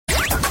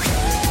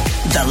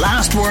The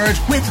Last Word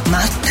with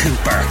Matt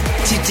Cooper.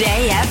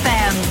 Today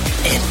FM.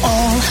 It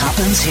all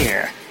happens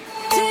here.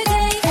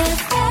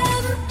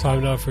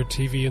 Time now for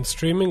TV and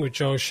streaming with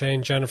Joe,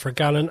 Shane, Jennifer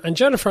Gallen. And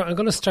Jennifer, I'm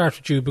going to start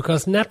with you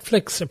because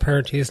Netflix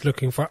apparently is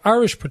looking for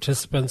Irish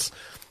participants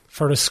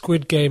for a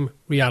Squid Game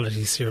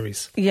reality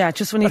series. Yeah,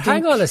 just when you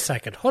think... Hang on a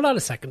second. Hold on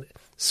a second.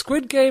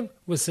 Squid Game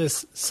was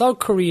this South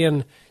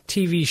Korean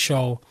TV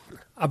show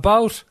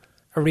about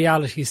a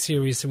reality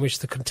series in which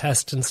the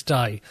contestants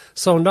die.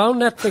 So now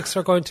Netflix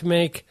are going to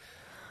make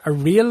a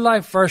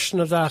real-life version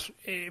of that,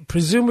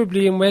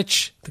 presumably in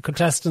which the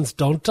contestants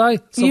don't die.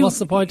 So what's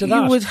the point of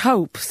that? You would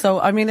hope.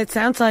 So, I mean, it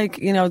sounds like,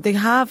 you know, they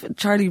have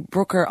Charlie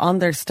Brooker on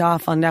their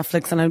staff on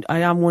Netflix, and I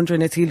am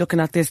wondering, is he looking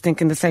at this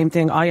thinking the same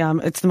thing I am?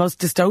 It's the most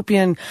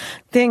dystopian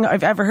thing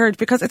I've ever heard,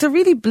 because it's a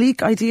really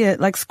bleak idea.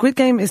 Like, Squid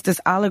Game is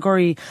this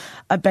allegory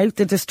about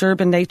the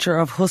disturbing nature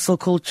of hustle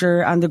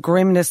culture and the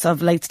grimness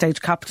of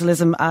late-stage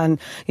capitalism, and,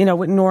 you know,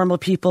 with normal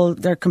people,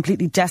 they're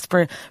completely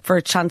desperate for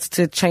a chance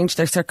to change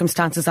their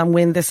circumstances and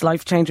win this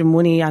life-changing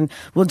money, and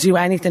will do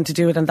anything to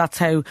do it, and that's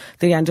how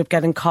they end up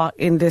getting caught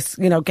in this,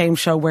 you know, game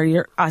show where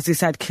you're, as you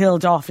said,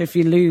 killed off if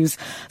you lose.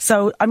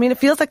 So, I mean, it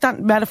feels like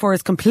that metaphor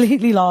is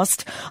completely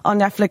lost on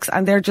Netflix,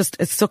 and they're just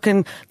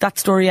sucking that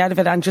story out of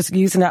it and just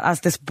using it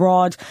as this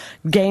broad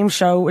game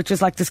show, which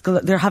is like this,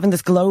 they're having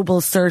this global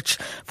search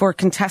for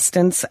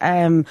contestants.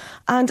 And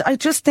I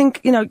just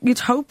think, you know, you'd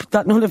hope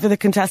that none of the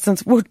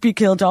contestants would be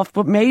killed off,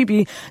 but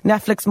maybe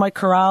Netflix might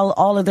corral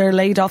all of their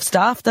laid off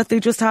staff that they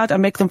just had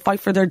and make them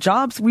fight for their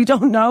jobs. We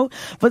don't know.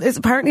 But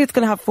apparently it's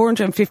going to have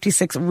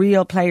 456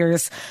 real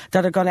players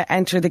that are going to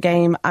enter the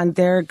game, and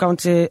they're going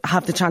to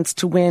have the chance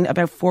to win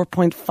about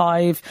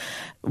 $4.5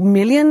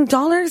 million.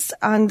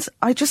 And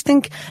I just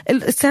think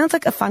it sounds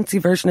like a fancy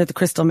version of the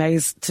Crystal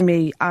Maze to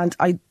me, and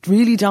I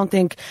really don't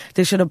think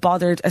they should have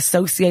bothered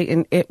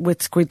associating it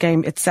with Squid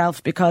Game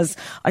itself, because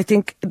I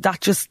think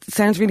that just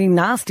sounds really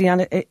nasty,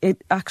 and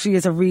it actually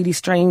is a really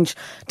strange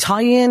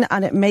tie-in,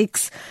 and it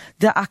makes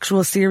the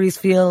actual series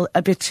feel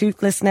a bit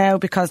toothless now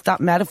because that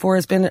metaphor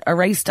has been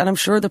erased. And I'm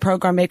sure the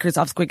programme makers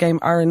of Squid Game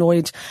are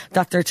annoyed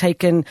that they're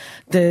taking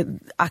the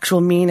actual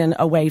meaning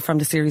away from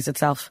the series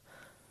itself.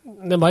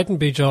 They mightn't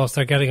be, Joe, if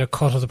they're getting a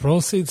cut of the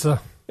proceeds.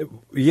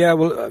 Yeah,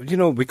 well, you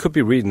know, we could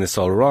be reading this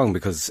all wrong,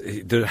 because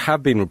there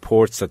have been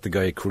reports that the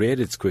guy who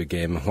created Squid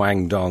Game,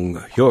 Hwang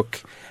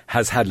Dong-hyuk,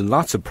 has had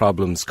lots of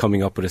problems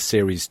coming up with a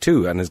series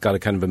too, and has got a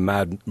kind of a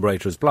mad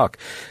writer's block.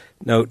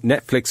 Now,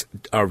 Netflix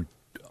are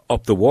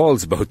up the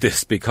walls about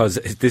this, because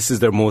this is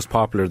their most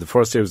popular, the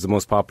first series is the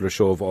most popular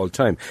show of all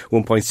time.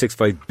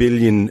 1.65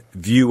 billion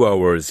view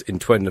hours in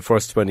the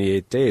first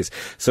 28 days.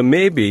 So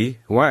maybe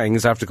Wang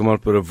is after coming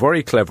up with a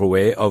very clever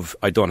way of,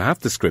 I don't have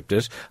to script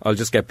it, I'll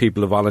just get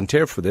people to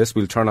volunteer for this,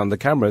 we'll turn on the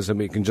cameras and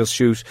we can just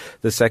shoot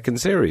the second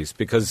series,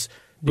 because...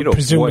 You know,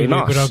 presumably why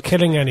not? Without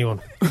killing anyone.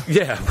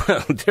 Yeah,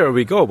 well, there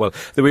we go. Well,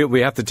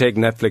 we have to take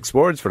Netflix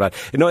words for that.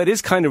 You know, it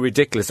is kind of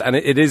ridiculous, and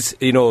it is,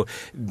 you know,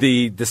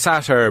 the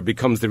satire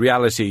becomes the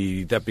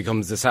reality, that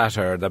becomes the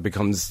satire, that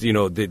becomes, you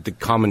know, the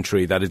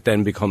commentary, that it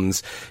then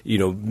becomes, you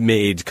know,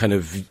 made kind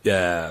of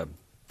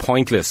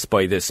pointless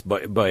by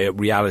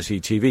reality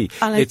TV.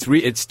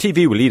 It's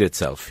TV will eat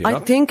itself, you know? I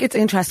think it's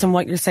interesting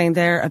what you're saying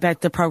there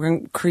about the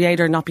program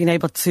creator not being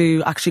able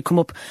to actually come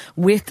up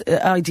with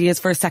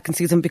ideas for a second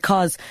season,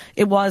 because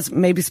it was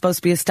maybe supposed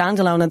to be a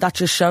standalone, and that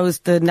just shows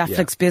the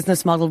Netflix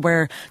business model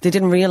where they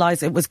didn't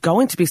realise it was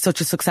going to be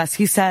such a success.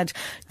 He said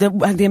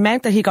the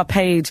amount that he got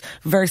paid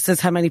versus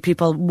how many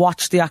people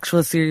watched the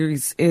actual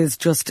series is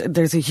just,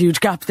 there's a huge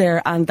gap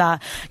there, and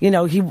that, you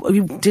know, he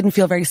didn't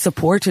feel very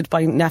supported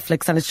by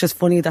Netflix, and it's just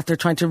funny that they're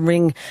trying to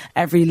wring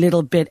every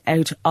little bit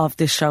out of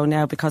this show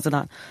now because of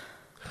that.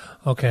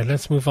 Okay,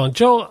 let's move on.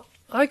 Joe,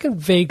 I can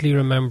vaguely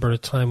remember a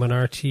time when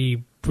RT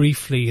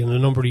briefly in a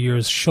number of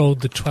years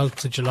showed the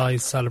 12th of July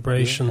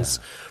celebrations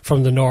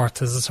from the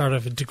north as a sort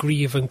of a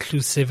degree of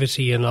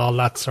inclusivity and all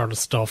that sort of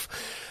stuff.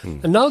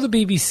 And now the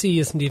BBC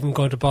isn't even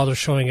going to bother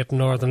showing it in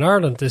Northern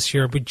Ireland this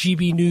year, but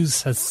GB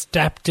News has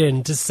stepped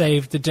in to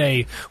save the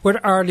day with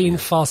Arlene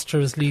Foster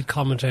as lead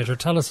commentator.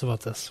 Tell us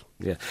about this.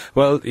 Yeah,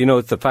 well, you know,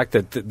 it's the fact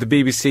that the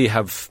BBC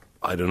have,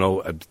 I don't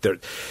know,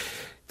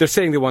 they're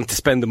saying they want to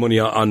spend the money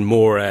on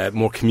more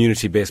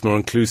community-based, more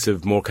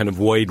inclusive, more kind of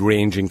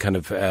wide-ranging kind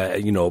of,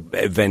 you know,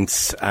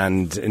 events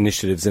and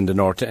initiatives in the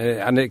north.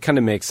 And it kind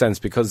of makes sense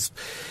because...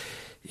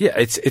 Yeah,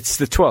 it's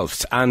the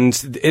 12th,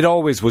 and it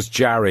always was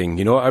jarring.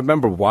 You know, I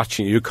remember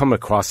watching, you come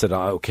across it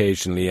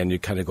occasionally and you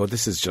kind of go,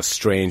 this is just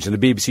strange. And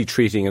the BBC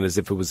treating it as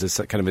if it was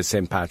a kind of a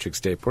St.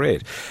 Patrick's Day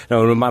parade.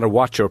 Now, no matter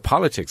what your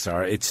politics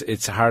are,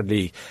 it's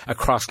hardly a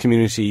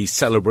cross-community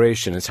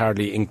celebration. It's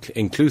hardly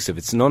inclusive.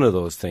 It's none of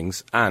those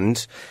things.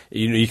 And,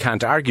 you know, you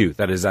can't argue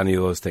that it's any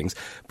of those things.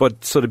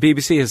 But, so the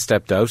BBC has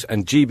stepped out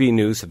and GB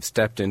News have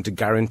stepped in to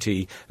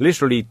guarantee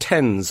literally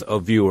tens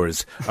of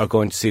viewers are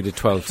going to see the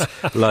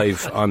 12th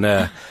live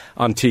on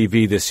on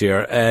TV this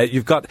year. The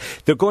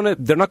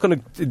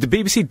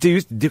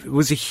BBC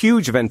was a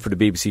huge event for the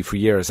BBC for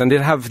years, and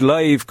they'd have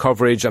live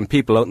coverage and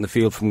people out in the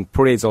field from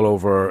parades all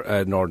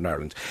over Northern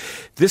Ireland.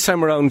 This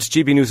time around,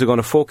 GB News are going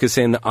to focus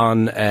in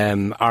on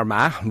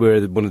Armagh,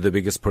 where one of the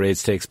biggest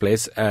parades takes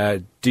place.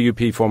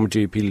 Former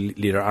DUP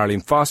leader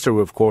Arlene Foster,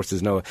 who of course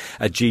is now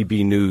a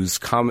GB News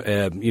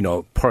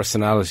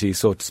personality,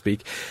 so to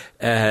speak,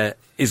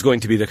 is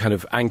going to be the kind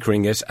of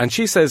anchoring it. And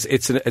she says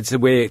it's a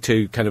way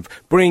to kind of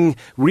bring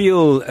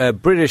real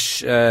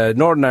British,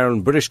 Northern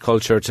Ireland British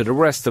culture to the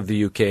rest of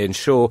the UK and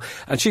show.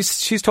 And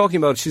she's talking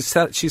about, she's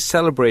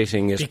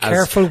celebrating it. Be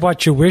careful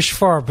what you wish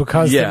for,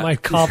 because they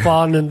might cop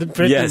on in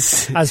Britain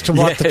as to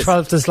what the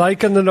 12th is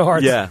like in the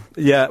North.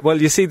 Yeah.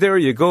 Well, you see, there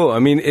you go. I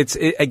mean,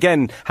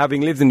 again,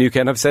 having lived in the UK,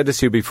 and I've said this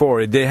to you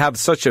before, they have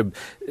such a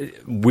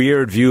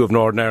weird view of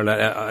Northern Ireland,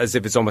 as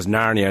if it's almost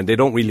Narnia, and they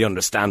don't really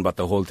understand what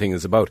the whole thing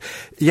is about.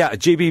 Yeah,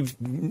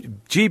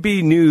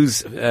 GB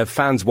News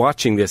fans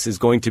watching this is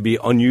going to be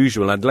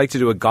unusual. I'd like to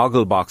do a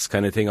goggle box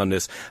kind of thing on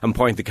this and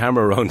point the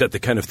camera around at the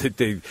kind of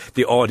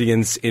the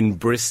audience in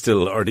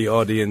Bristol or the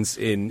audience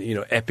in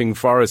Epping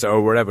Forest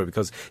or wherever,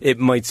 because it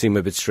might seem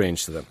a bit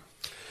strange to them.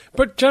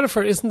 But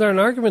Jennifer, isn't there an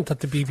argument that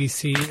the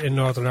BBC in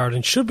Northern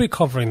Ireland should be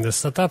covering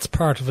this, that's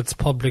part of its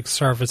public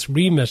service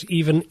remit,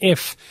 even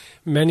if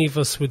many of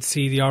us would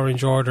see the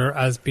Orange Order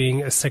as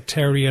being a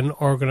sectarian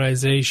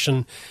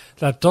organisation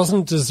that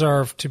doesn't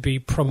deserve to be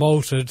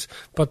promoted,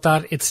 but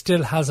that it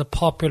still has a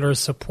popular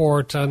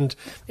support and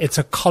it's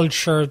a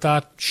culture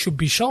that should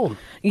be shown?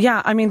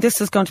 Yeah, I mean,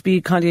 this is going to be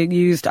kind of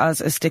used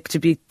as a stick to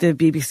beat the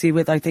BBC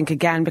with, I think,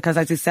 again, because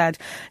as you said,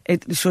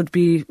 it should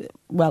be,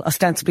 well,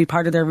 ostensibly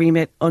part of their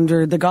remit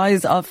under the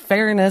guise of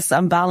fairness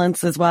and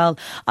balance as well.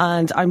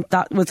 And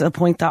that was a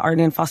point that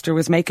Arlene Foster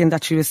was making,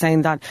 that she was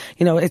saying that,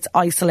 it's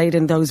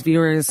isolating those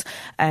viewers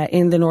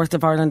in the north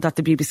of Ireland, that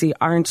the BBC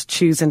aren't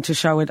choosing to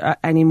show it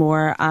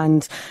anymore,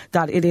 and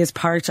that it is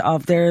part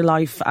of their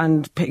life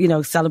and,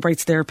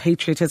 celebrates their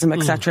patriotism,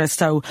 etc.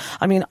 So,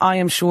 I mean, I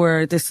am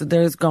sure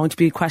there's going to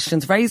be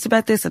questions raised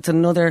about this. It's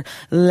another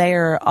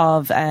layer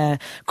of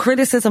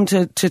criticism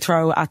to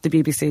throw at the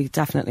BBC,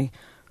 definitely.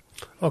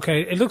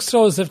 Okay, it looks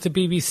so as if the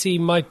BBC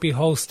might be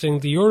hosting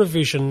the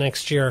Eurovision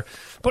next year.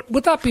 But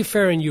would that be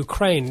fair in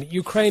Ukraine?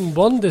 Ukraine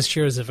won this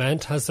year's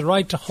event, has the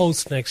right to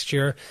host next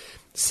year,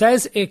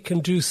 says it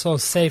can do so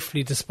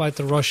safely despite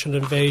the Russian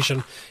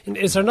invasion. And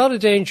is there not a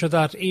danger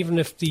that even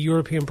if the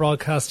European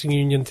Broadcasting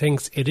Union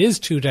thinks it is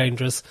too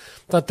dangerous,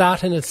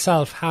 that in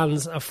itself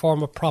hands a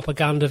form of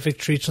propaganda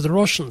victory to the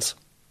Russians?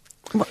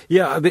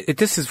 Yeah,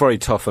 this is very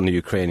tough on the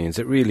Ukrainians.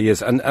 It really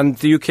is. And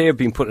the UK have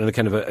been put in a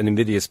kind of an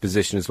invidious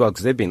position as well,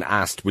 because they've been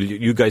asked,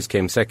 you guys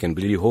came second,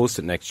 will you host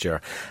it next year?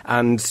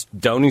 And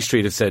Downing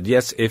Street have said,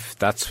 yes, if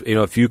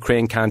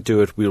Ukraine can't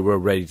do it, we're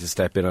ready to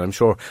step in. And I'm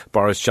sure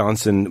Boris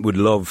Johnson would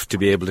love to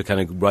be able to kind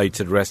of ride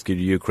to the rescue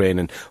to Ukraine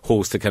and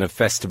host a kind of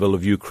festival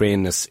of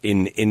Ukraineness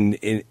in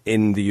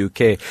the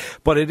UK.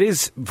 But it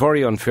is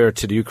very unfair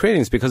to the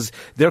Ukrainians, because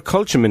their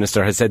culture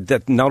minister has said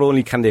that not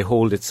only can they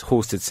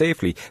host it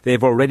safely,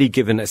 they've already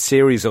given a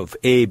series of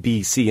A,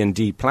 B, C and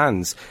D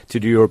plans to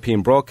the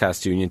European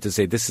Broadcast Union to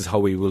say this is how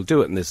we will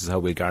do it and this is how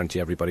we'll guarantee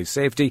everybody's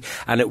safety.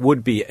 And it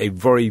would be a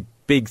very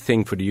big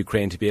thing for the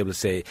Ukraine to be able to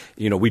say,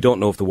 we don't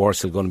know if the war is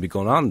still going to be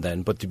going on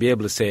then, but to be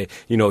able to say,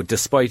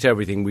 despite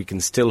everything, we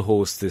can still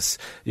host this,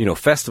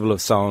 festival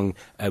of song.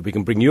 We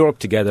can bring Europe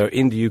together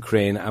in the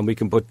Ukraine, and we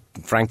can put,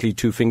 frankly,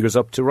 two fingers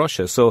up to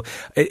Russia. So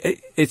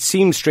it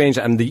seems strange,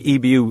 and the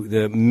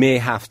EBU may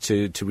have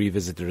to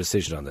revisit their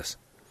decision on this.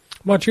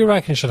 What do you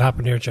reckon should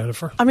happen here,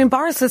 Jennifer? I mean,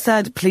 Boris has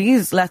said,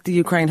 please let the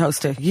Ukraine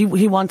host it. He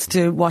wants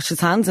to wash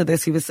his hands of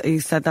this. He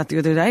said that the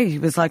other day. He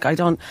was like, I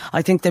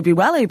think they'd be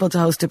well able to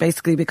host it,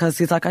 basically, because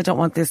he's like, I don't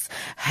want this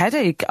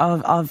headache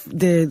of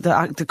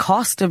the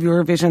cost of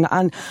Eurovision.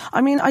 And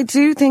I mean, I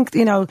do think,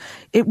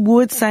 it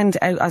would send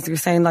out, as you're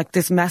saying, like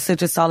this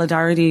message of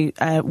solidarity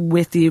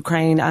with the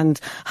Ukraine and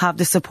have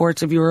the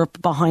support of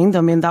Europe behind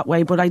them in that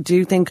way. But I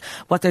do think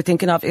what they're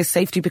thinking of is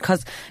safety,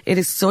 because it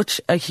is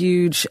such a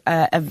huge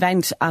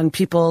event, and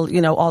people,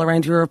 all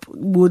around Europe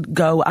would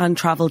go and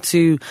travel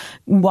to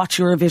watch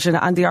Eurovision,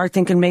 and they are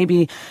thinking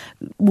maybe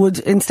would,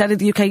 instead of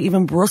the UK,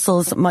 even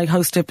Brussels might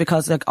host it,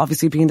 because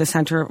obviously being the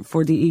centre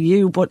for the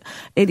EU. But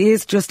it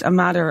is just a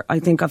matter, I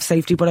think, of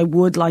safety. But I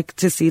would like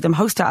to see them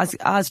host it.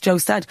 As Joe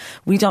said,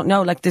 we don't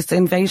know, like this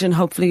invasion,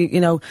 hopefully,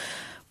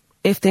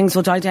 if things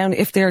will die down,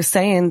 if they're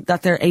saying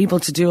that they're able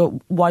to do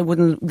it, why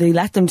wouldn't they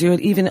let them do it,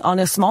 even on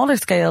a smaller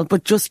scale,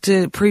 but just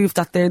to prove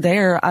that they're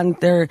there and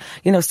they're,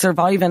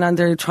 surviving and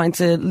they're trying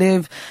to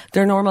live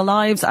their normal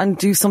lives and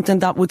do something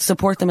that would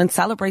support them and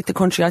celebrate the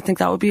country. I think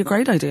that would be a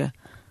great idea.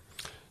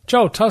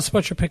 Joe, tell us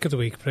about your pick of the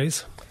week,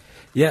 please.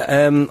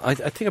 Yeah, I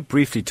think I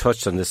briefly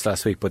touched on this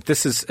last week, but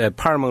this is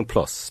Paramount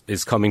Plus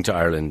is coming to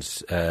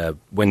Ireland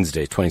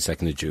Wednesday,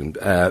 22nd of June,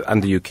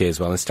 and the UK as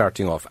well, and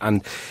starting off.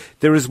 And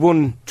there is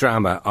one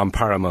drama on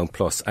Paramount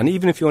Plus, and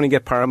even if you only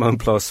get Paramount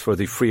Plus for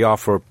the free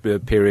offer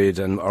period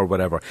or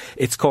whatever,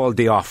 it's called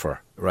The Offer.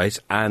 Right,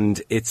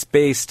 and it's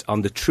based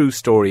on the true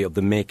story of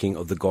the making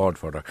of The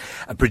Godfather.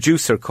 A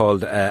producer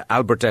called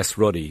Albert S.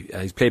 Ruddy,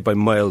 he's played by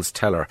Miles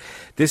Teller.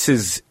 This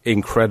is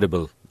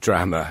incredible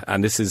drama,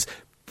 and this is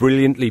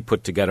brilliantly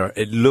put together.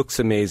 It looks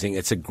amazing.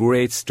 It's a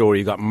great story.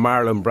 You've got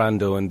Marlon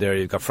Brando in there.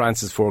 You've got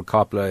Francis Ford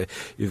Coppola.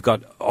 You've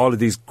got all of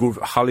these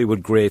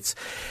Hollywood greats.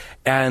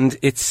 And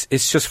it's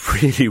just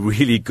really,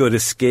 really good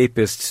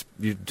escapist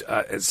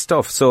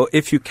stuff. So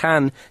if you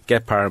can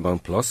get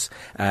Paramount Plus,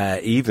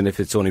 even if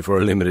it's only for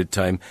a limited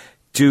time,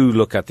 do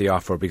look at The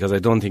Offer, because I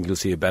don't think you'll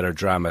see a better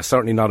drama.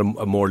 Certainly not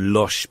a more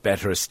lush,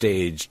 better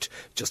staged,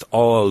 just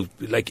all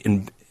like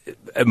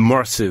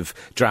immersive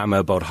drama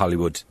about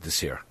Hollywood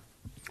this year.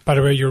 By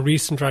the way, your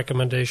recent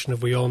recommendation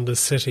of We Own This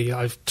City,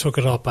 I've took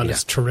it up and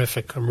it's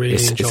terrific. I'm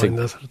really enjoying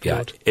this.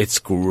 Yeah, it's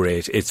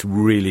great. It's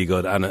really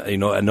good. And,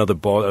 another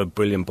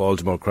brilliant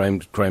Baltimore crime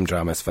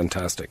drama. It's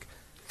fantastic.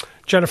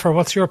 Jennifer,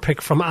 what's your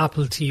pick from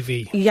Apple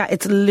TV? Yeah,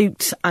 it's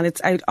Loot, and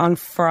it's out on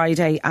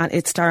Friday, and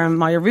it's starring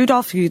Maya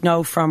Rudolph, who you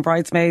know from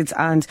Bridesmaids,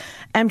 and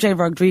MJ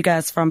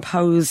Rodriguez from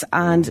Pose,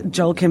 and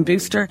Joel Kim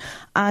Booster.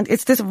 And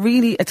it's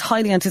it's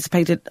highly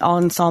anticipated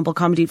ensemble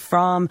comedy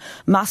from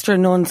Master of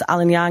None's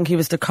Alan Yang. He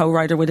was the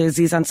co-writer with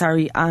Aziz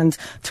Ansari, and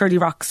 30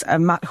 Rock's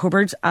Matt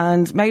Hubbard.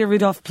 And Maya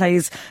Rudolph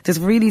plays this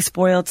really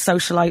spoiled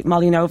socialite,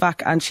 Molly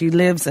Novak, and she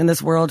lives in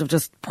this world of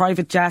just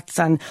private jets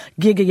and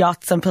giga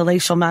yachts and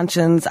palatial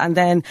mansions. And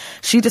then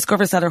she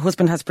discovers that her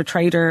husband has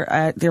betrayed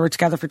her. They were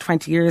together for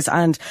 20 years,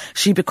 and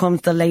she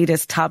becomes the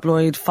latest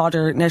tabloid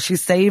fodder. Now,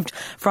 she's saved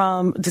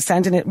from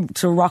descending it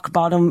to rock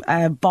bottom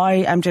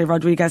by MJ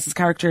Rodriguez's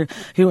character,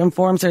 who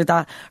informs her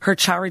that her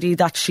charity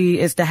that she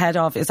is the head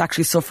of is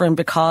actually suffering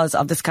because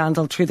of the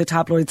scandal through the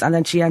tabloids. And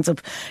then she ends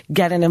up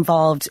getting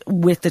involved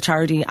with the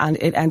charity, and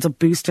it ends up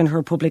boosting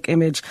her public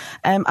image.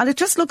 And it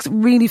just looks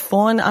really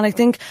fun. And I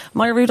think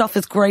Maya Rudolph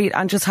is great,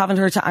 and just having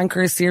her to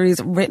anchor a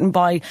series written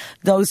by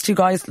those two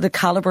guys, the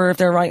caliber of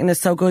their writing is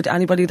so good.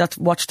 Anybody that's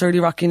watched 30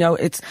 Rock,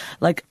 it's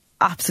like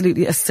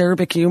absolutely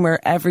acerbic humour.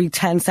 Every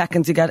 10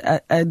 seconds you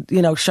get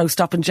a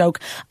show-stopping joke.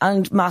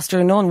 And Master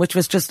of None, which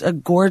was just a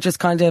gorgeous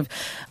kind of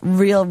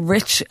real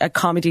rich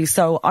comedy.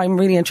 So I'm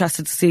really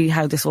interested to see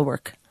how this will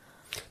work.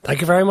 Thank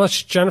you very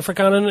much, Jennifer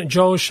Gannon,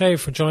 Joe O'Shea,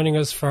 for joining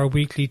us for our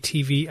weekly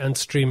TV and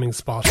streaming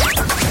spot.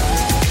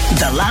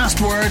 The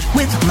Last Word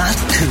with Matt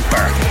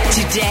Cooper.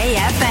 Today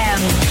FM.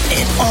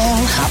 It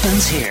all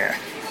happens here.